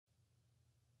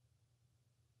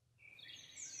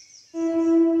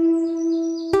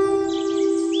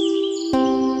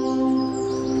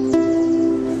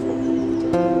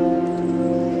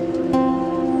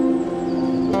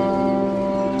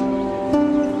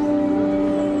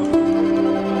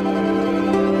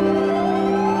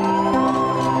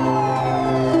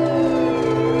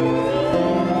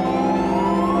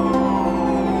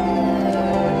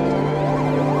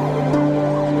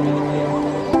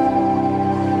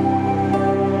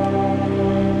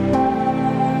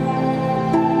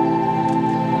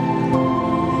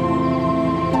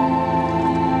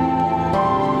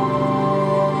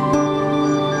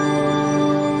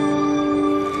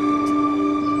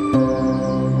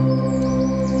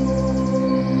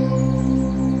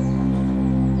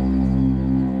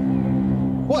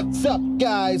What's up,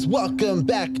 guys? Welcome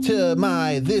back to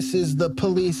my This is the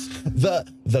Police,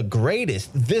 the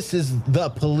greatest This is the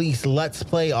Police Let's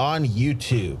Play on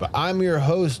YouTube. I'm your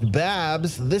host,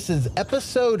 BABz. This is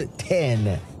episode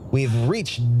 10. We've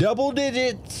reached double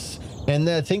digits, and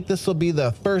I think this will be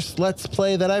the first Let's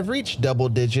Play that I've reached double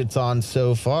digits on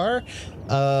so far.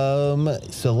 So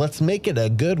let's make it a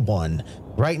good one.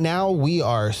 Right now, we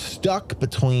are stuck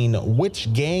between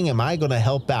which gang am I going to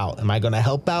help out? Am I going to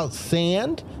help out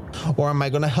Sand, or am I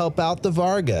going to help out the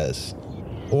Vargas?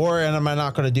 Or am I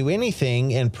not going to do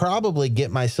anything and probably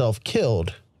get myself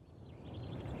killed?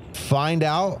 Find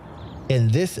out in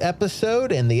this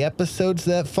episode and the episodes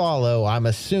that follow. I'm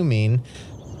assuming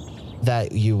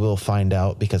that you will find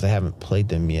out because I haven't played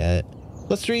them yet.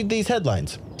 Let's read these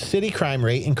headlines. City crime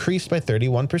rate increased by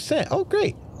 31%. Oh,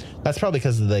 great. That's probably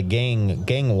because of the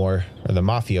gang war, or the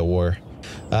mafia war.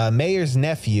 Mayor's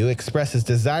nephew expresses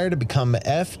desire to become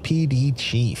FPD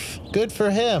chief. Good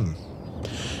for him.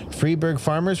 Freeburg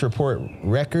farmers report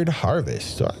record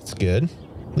harvest. So that's good.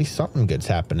 At least something good's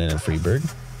happening in Freeburg.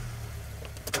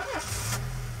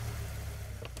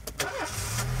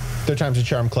 Third time's a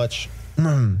charm, clutch.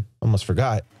 Almost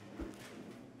forgot.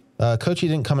 Kochi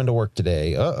didn't come into work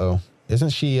today. Uh-oh. Isn't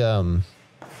she,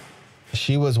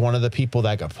 she was one of the people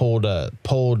that got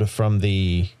pulled from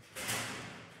the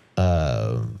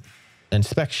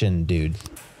inspection dude.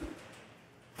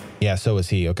 Yeah, so was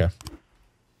he. Okay.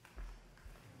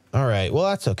 All right. Well,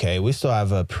 that's okay. We still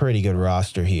have a pretty good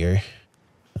roster here.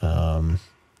 Yeah,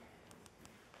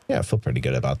 I feel pretty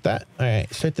good about that. All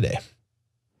right, start the day.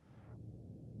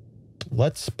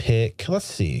 Let's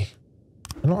see.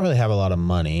 I don't really have a lot of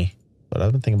money, but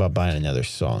I've been thinking about buying another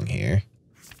song here.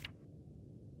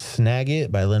 Snag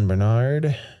It by Lynn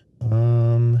Bernard.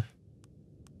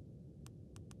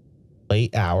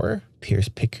 Late Hour, Pierce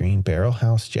Pickering Barrel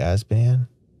House Jazz Band.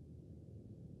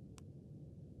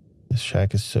 This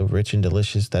track is so rich and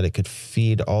delicious that it could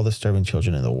feed all the starving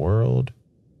children in the world.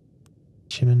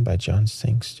 Chimin by John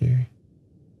Sangster.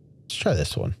 Let's try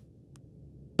this one.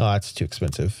 Oh, that's too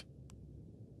expensive.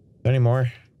 Any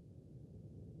more?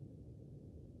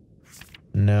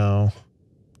 No.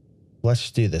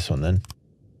 Let's do this one then.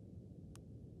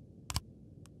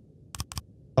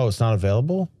 Oh, it's not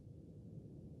available?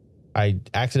 I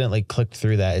accidentally clicked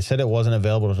through that. It said it wasn't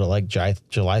available until like July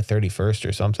 31st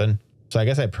or something. So I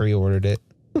guess I pre-ordered it.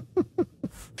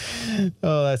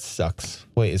 Oh, that sucks.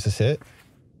 Wait, is this it?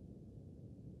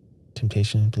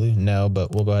 Temptation Blue? No,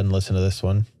 but we'll go ahead and listen to this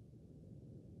one.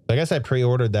 I guess I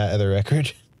pre-ordered that other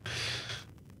record.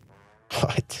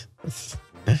 What?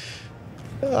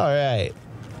 All right.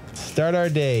 Start our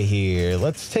day here.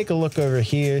 Let's take a look over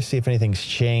here, see if anything's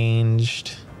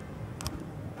changed.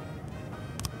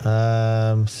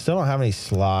 Still don't have any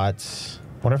slots.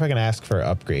 Wonder if I can ask for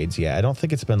upgrades. Yeah, I don't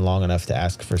think it's been long enough to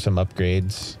ask for some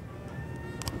upgrades.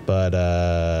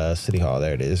 But City Hall,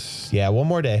 there it is. Yeah, one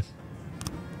more day.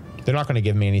 They're not going to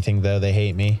give me anything though. They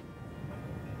hate me.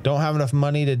 Don't have enough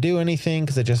money to do anything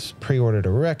because I just pre-ordered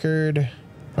a record.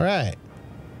 All right.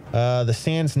 The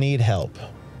Sands need help.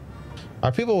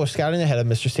 Our people were scouting ahead of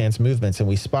Mr. Sand's movements, and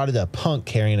we spotted a punk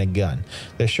carrying a gun.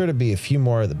 There's sure to be a few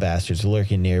more of the bastards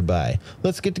lurking nearby.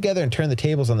 Let's get together and turn the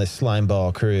tables on this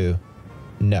slimeball crew.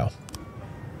 No.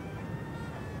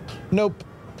 Nope.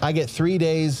 I get 3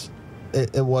 days.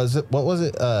 What was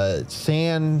it?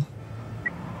 Sand.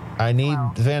 I need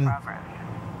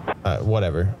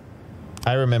whatever.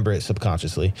 I remember it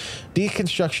subconsciously.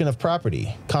 Deconstruction of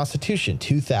property. Constitution,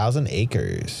 2,000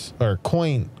 acres. Or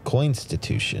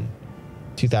Constitution.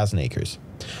 2,000 acres.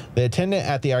 The attendant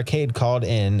at the arcade called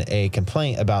in a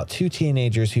complaint about two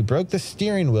teenagers who broke the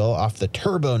steering wheel off the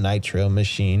turbo nitro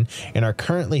machine and are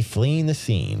currently fleeing the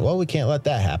scene. Well, we can't let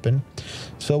that happen.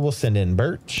 So we'll send in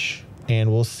Birch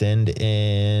and we'll send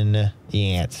in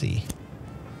Yancey.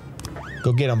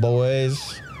 Go get them,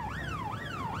 boys.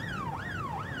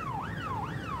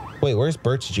 Wait, where's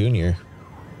Birch Jr.?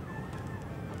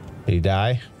 Did he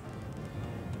die?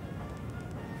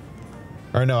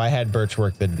 Or no, I had Birch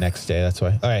work the next day. That's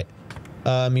why. All right.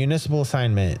 Municipal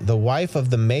assignment. The wife of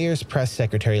the mayor's press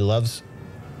secretary loves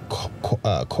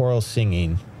choral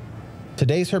singing.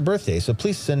 Today's her birthday, so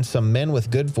please send some men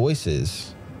with good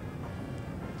voices.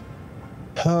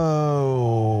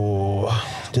 Oh,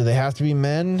 do they have to be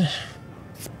men?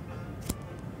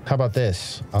 How about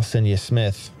this? I'll send you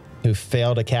Smith, who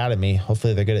failed academy.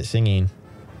 Hopefully they're good at singing.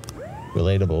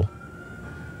 Relatable.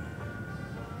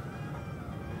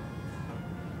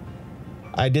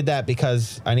 I did that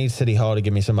because I need City Hall to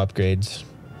give me some upgrades.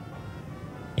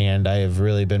 And I have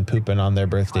really been pooping on their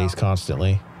birthdays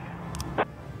constantly.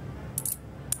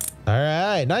 All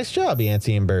right. Nice job,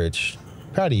 Yancey and Birch.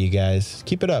 Proud of you guys.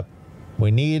 Keep it up.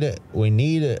 We need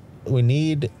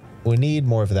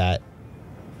more of that.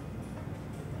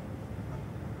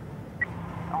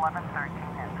 1113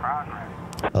 in progress.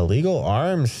 Illegal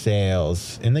arms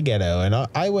sales in the ghetto. An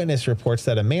eyewitness reports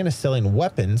that a man is selling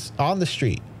weapons on the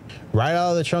street, right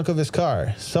out of the trunk of his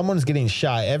car. Someone's getting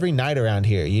shot every night around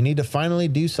here. You need to finally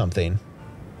do something.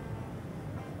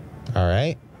 All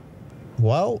right.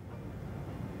 Well,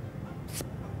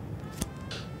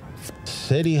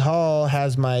 City Hall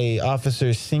has my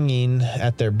officers singing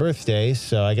at their birthday,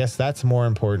 so I guess that's more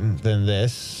important than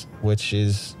this, which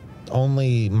is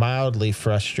only mildly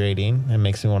frustrating and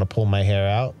makes me want to pull my hair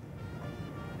out.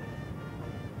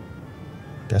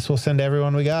 Guess we'll send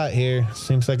everyone we got here.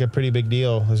 Seems like a pretty big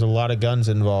deal. There's a lot of guns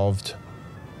involved.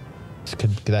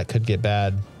 That could get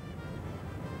bad.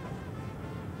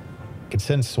 Could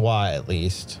send SWAT at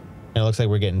least. And it looks like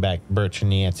we're getting back Birch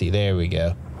and Nancy. There we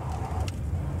go.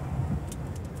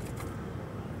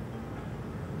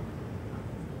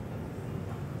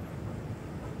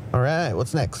 All right,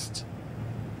 what's next?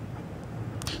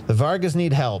 The Vargas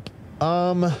need help.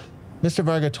 Mr.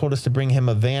 Varga told us to bring him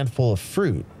a van full of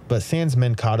fruit, but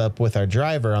Sandsmen caught up with our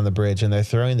driver on the bridge and they're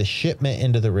throwing the shipment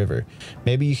into the river.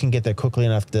 Maybe you can get there quickly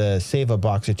enough to save a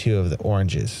box or two of the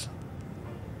oranges.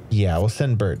 Yeah, we'll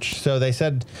send Birch. So they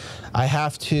said I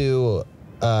have to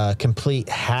complete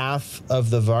half of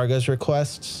the Vargas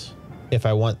requests if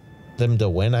I want them to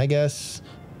win, I guess.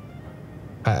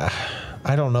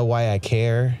 I don't know why I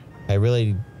care. I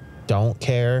really don't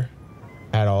care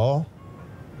at all.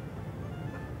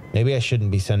 Maybe I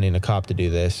shouldn't be sending a cop to do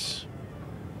this.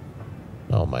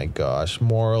 Oh my gosh,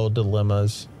 moral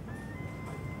dilemmas.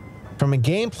 From a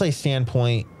gameplay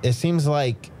standpoint, it seems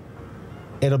like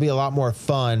it'll be a lot more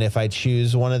fun if I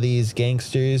choose one of these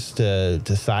gangsters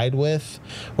to side with,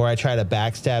 or I try to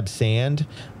backstab Sand.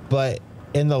 But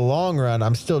in the long run,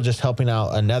 I'm still just helping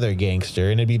out another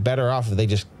gangster, and it'd be better off if they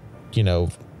just, you know,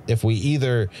 if we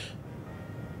either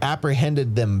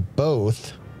apprehended them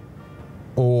both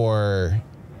or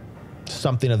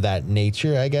something of that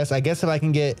nature, I guess. I guess if I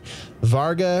can get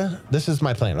Varga, this is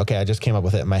my plan. Okay, I just came up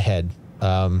with it in my head.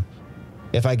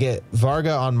 If I get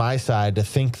Varga on my side to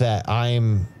think that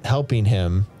I'm helping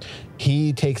him,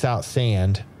 he takes out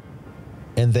Sand,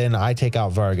 and then I take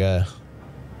out Varga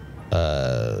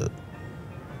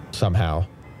somehow.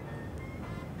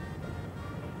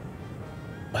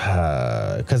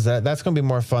 Because that's going to be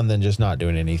more fun than just not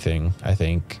doing anything, I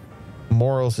think.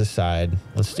 Morals aside,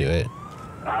 let's do it.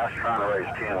 I was trying to raise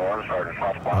 10-1, Sergeant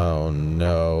Hotspot. Oh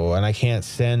no, and I can't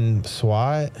send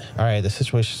SWAT. All right, this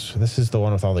is the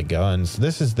one with all the guns.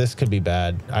 This could be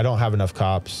bad. I don't have enough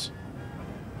cops.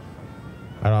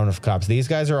 I don't have enough cops. These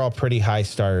guys are all pretty high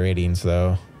star ratings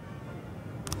though.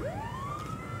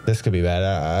 This could be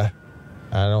bad.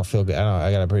 I don't feel good.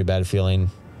 I got a pretty bad feeling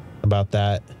about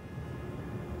that.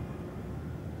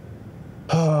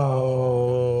 Oh,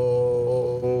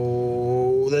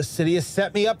 the city has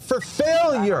set me up for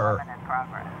failure.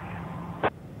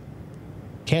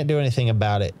 Can't do anything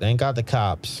about it. I ain't got the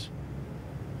cops.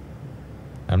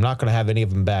 I'm not going to have any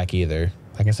of them back either.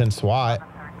 I can send SWAT.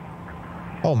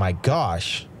 Oh my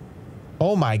gosh.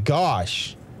 Oh my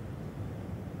gosh.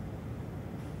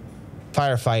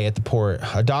 Firefight at the port.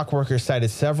 A dock worker sighted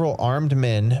several armed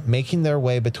men making their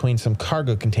way between some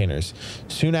cargo containers.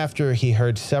 Soon after, he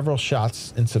heard several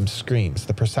shots and some screams.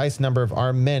 The precise number of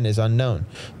armed men is unknown,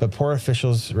 but port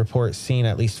officials report seeing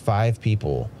at least 5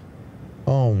 people.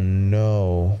 Oh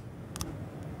no.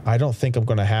 I don't think I'm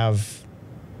going to have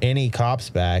any cops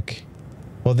back.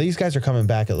 Well, these guys are coming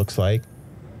back, it looks like.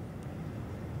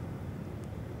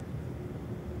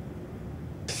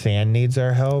 Sand needs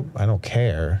our help. I don't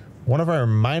care. One of our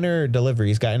minor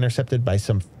deliveries got intercepted by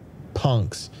some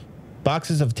punks.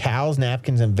 Boxes of towels,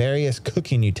 napkins, and various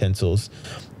cooking utensils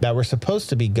that were supposed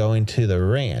to be going to the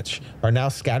ranch are now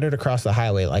scattered across the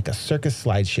highway like a circus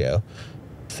sideshow.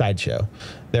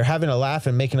 They're having a laugh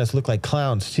and making us look like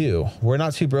clowns too. We're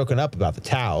not too broken up about the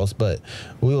towels, but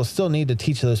we will still need to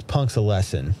teach those punks a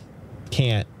lesson.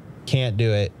 Can't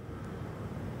do it.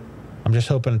 I'm just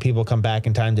hoping people come back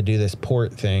in time to do this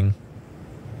port thing.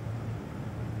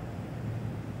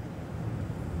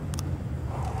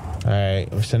 All right,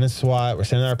 we're sending SWAT. We're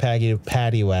sending our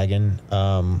paddy wagon.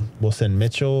 We'll send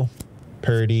Mitchell,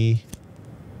 Purdy,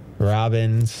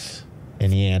 Robbins,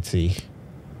 and Yancey.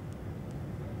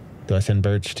 Do I send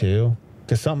Birch too?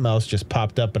 Because something else just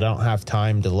popped up, but I don't have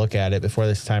time to look at it before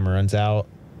this timer runs out.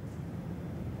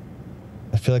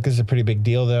 I feel like this is a pretty big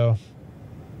deal, though.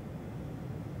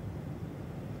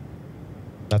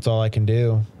 That's all I can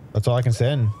do. That's all I can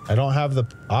send. I don't have the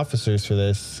officers for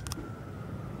this.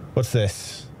 What's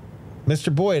this?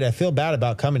 Mr. Boyd, I feel bad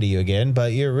about coming to you again,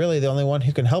 but you're really the only one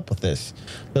who can help with this.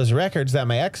 Those records that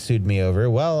my ex sued me over,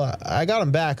 well, I got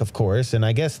them back, of course, and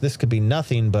I guess this could be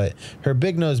nothing, but her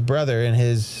big-nosed brother and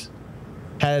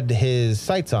had his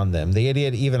sights on them. The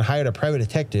idiot even hired a private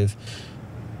detective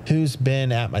who's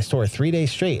been at my store 3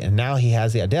 days straight, and now he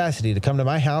has the audacity to come to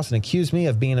my house and accuse me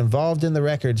of being involved in the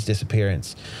records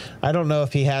disappearance. I don't know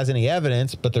if he has any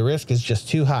evidence, but the risk is just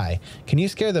too high. Can you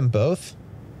scare them both?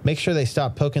 Make sure they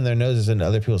stop poking their noses into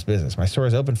other people's business. My store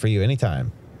is open for you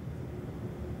anytime.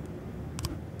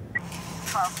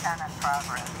 1210 in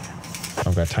progress.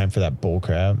 I've got time for that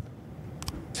bullcrap.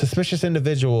 Suspicious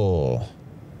individual.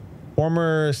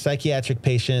 Former psychiatric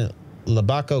patient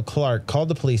Labaco Clark called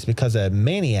the police because a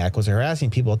maniac was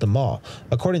harassing people at the mall.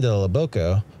 According to the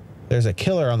Labaco, there's a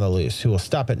killer on the loose who will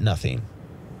stop at nothing.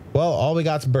 Well, all we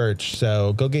got's Birch,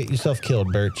 so go get yourself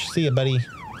killed, Birch. See ya, buddy.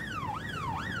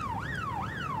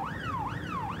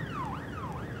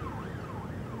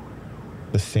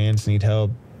 The Sands need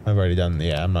help. I've already done.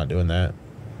 Yeah, I'm not doing that.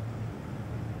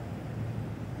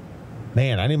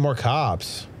 Man, I need more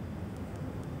cops.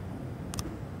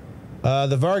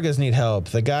 The Vargas need help.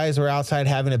 The guys were outside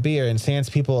having a beer and Sands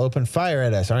people opened fire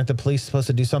at us. Aren't the police supposed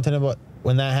to do something about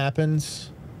when that happens?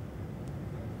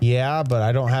 Yeah, but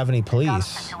I don't have any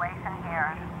police. All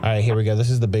right, here we go. This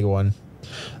is the big one.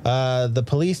 The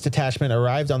police detachment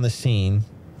arrived on the scene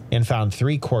and found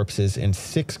 3 corpses and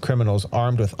 6 criminals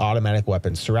armed with automatic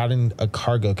weapons surrounding a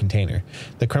cargo container.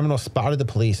 The criminals spotted the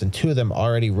police and 2 of them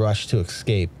already rushed to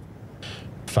escape.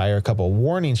 Fire a couple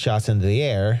warning shots into the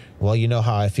air. Well, you know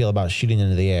how I feel about shooting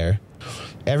into the air.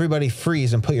 Everybody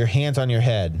freeze and put your hands on your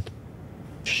head.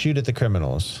 Shoot at the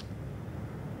criminals.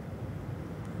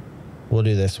 We'll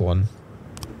do this one.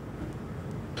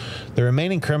 The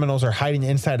remaining criminals are hiding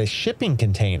inside a shipping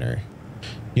container.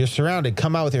 You're surrounded.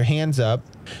 Come out with your hands up.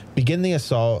 Begin the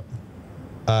assault.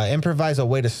 Improvise a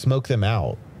way to smoke them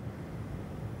out.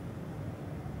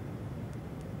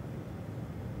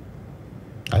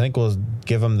 I think we'll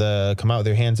give them the come out with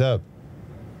your hands up.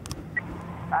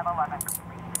 511.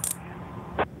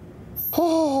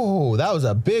 Oh, that was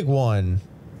a big one.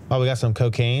 Oh, we got some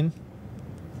cocaine.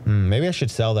 Maybe I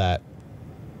should sell that.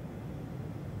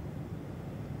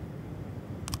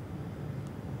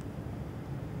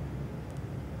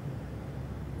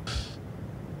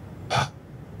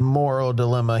 Moral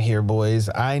dilemma here, boys.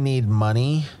 I need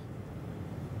money.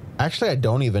 Actually, I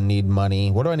don't even need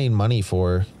money. What do I need money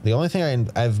for? The only thing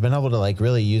I've been able to like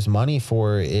really use money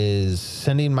for is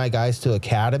sending my guys to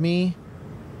academy,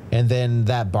 and then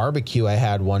that barbecue I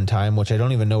had one time, which I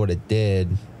don't even know what it did.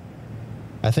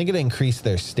 I think it increased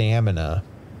their stamina.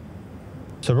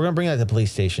 So we're gonna bring that to the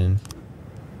police station.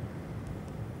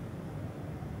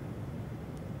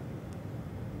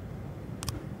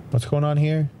 What's going on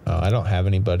here? Oh, I don't have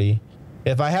anybody.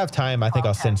 If I have time, I think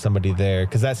I'll send somebody there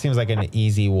because that seems like an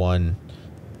easy one.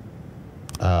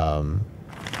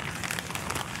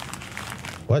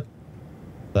 What?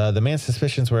 The man's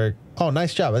suspicions were... Oh,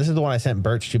 nice job. This is the one I sent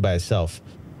Birch to by himself.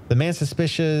 The man's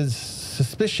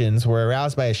suspicions were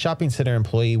aroused by a shopping center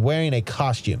employee wearing a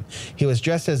costume. He was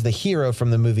dressed as the hero from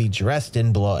the movie Dressed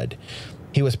in Blood.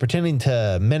 He was pretending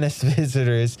to menace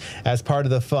visitors as part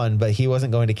of the fun, but he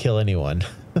wasn't going to kill anyone.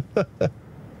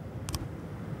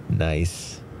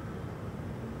 Nice.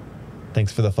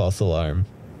 Thanks for the false alarm.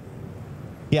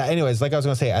 Yeah, anyways, like I was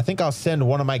gonna say, I think I'll send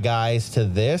one of my guys to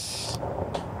this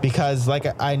because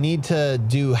like I need to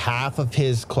do half of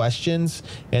his questions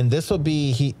and this will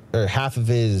be half of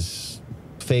his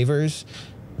favors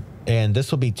and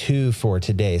this will be 2 for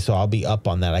today. So I'll be up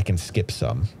on that. I can skip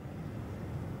some.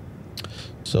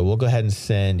 So we'll go ahead and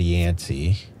send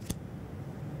Yancey.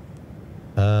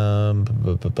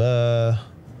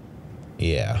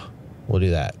 Yeah, we'll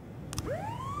do that.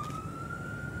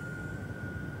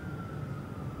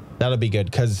 That'll be good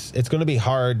because it's going to be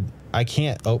hard. I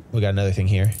can't. Oh, we got another thing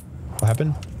here. What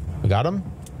happened? We got him?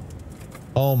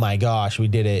 Oh my gosh, we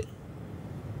did it.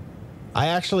 I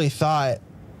actually thought.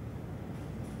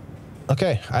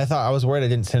 Okay, I was worried I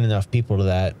didn't send enough people to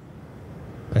that.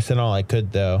 I sent all I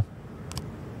could though.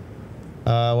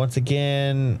 Once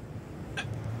again,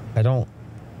 I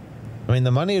mean,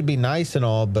 the money would be nice and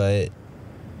all, but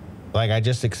like I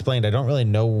just explained, I don't really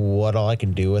know what all I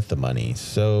can do with the money.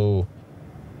 So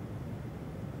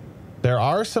there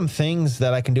are some things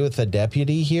that I can do with the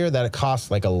deputy here that it costs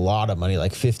like a lot of money,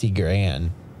 like 50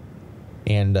 grand.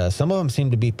 And some of them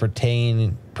seem to be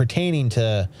pertaining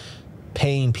to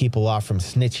paying people off from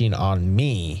snitching on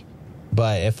me.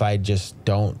 But if I just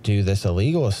don't do this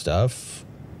illegal stuff,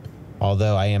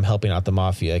 although I am helping out the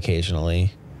mafia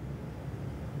occasionally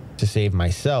to save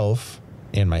myself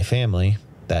and my family,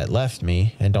 that left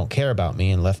me and don't care about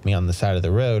me and left me on the side of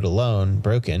the road alone,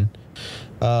 broken.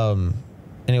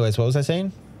 Anyways, what was I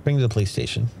saying? Bring to the police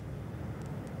station.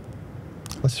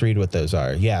 Let's read what those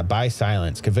are. Yeah, buy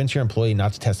silence. Convince your employee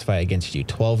not to testify against you.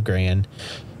 12 grand.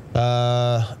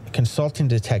 Consulting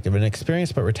detective, an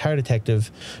experienced but retired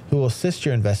detective who will assist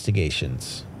your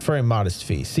investigations for a modest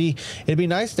fee. See, it'd be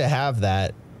nice to have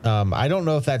that. I don't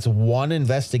know if that's one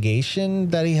investigation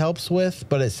that he helps with,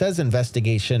 but it says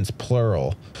investigations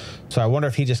plural. So I wonder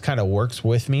if he just kind of works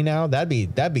with me now. That'd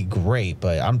be great,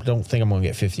 but I don't think I'm gonna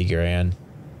get 50 grand.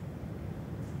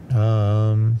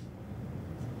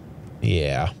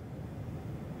 Yeah.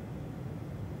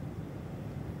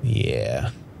 Yeah.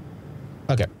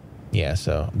 Okay. Yeah,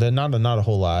 so there's not a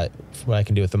whole lot what I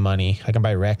can do with the money. I can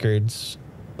buy records,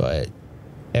 but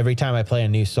every time I play a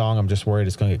new song, I'm just worried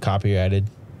it's going to get copyrighted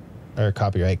or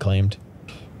copyright claimed.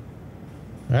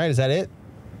 All right, is that it?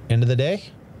 End of the day?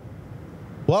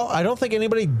 Well, I don't think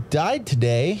anybody died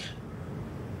today.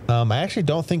 I actually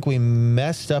don't think we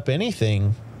messed up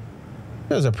anything.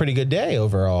 It was a pretty good day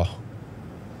overall.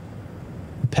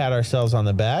 Pat ourselves on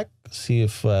the back. See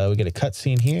if we get a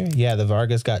cutscene here. Yeah, the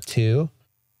Vargas got 2.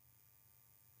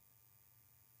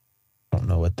 Don't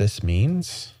know what this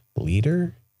means.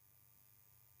 Leader?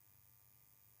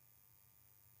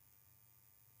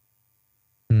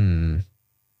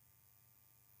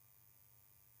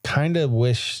 Kind of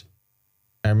wish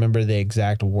I remember the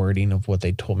exact wording of what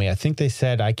they told me. I think they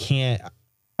said I'm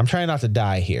trying not to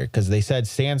die here because they said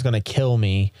Stan's going to kill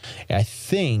me. I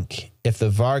think if the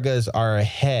Vargas are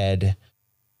ahead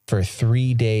for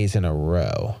 3 days in a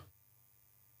row.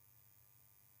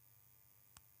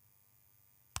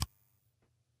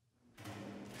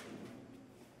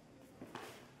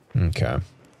 Okay.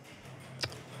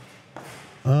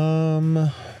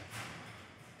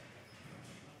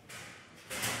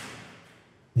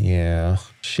 Yeah.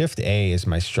 Shift A is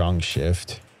my strong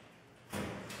shift.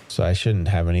 So I shouldn't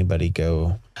have anybody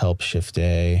go help Shift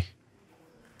A.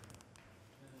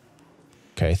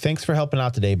 Okay, thanks for helping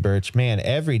out today, Birch. Man,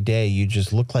 every day you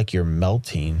just look like you're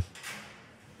melting.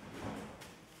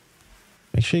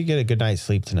 Make sure you get a good night's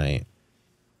sleep tonight.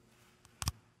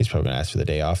 He's probably going to ask for the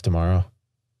day off tomorrow.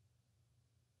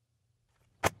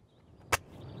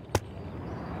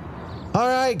 All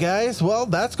right, guys. Well,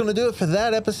 that's going to do it for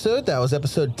that episode. That was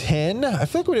episode 10. I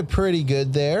feel like we did pretty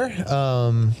good there.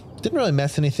 Didn't really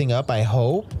mess anything up, I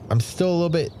hope. I'm still a little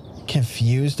bit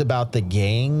confused about the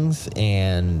gangs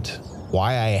and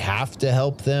why I have to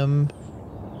help them.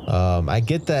 I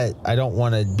get that I don't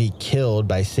want to be killed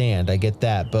by sand. I get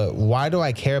that. But why do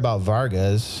I care about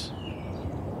Vargas?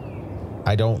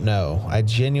 I don't know. I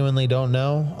genuinely don't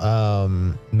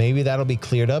know. Maybe that'll be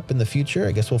cleared up in the future.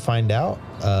 I guess we'll find out.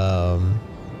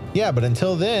 Yeah, but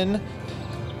until then,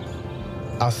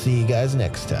 I'll see you guys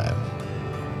next time.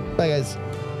 Bye, guys.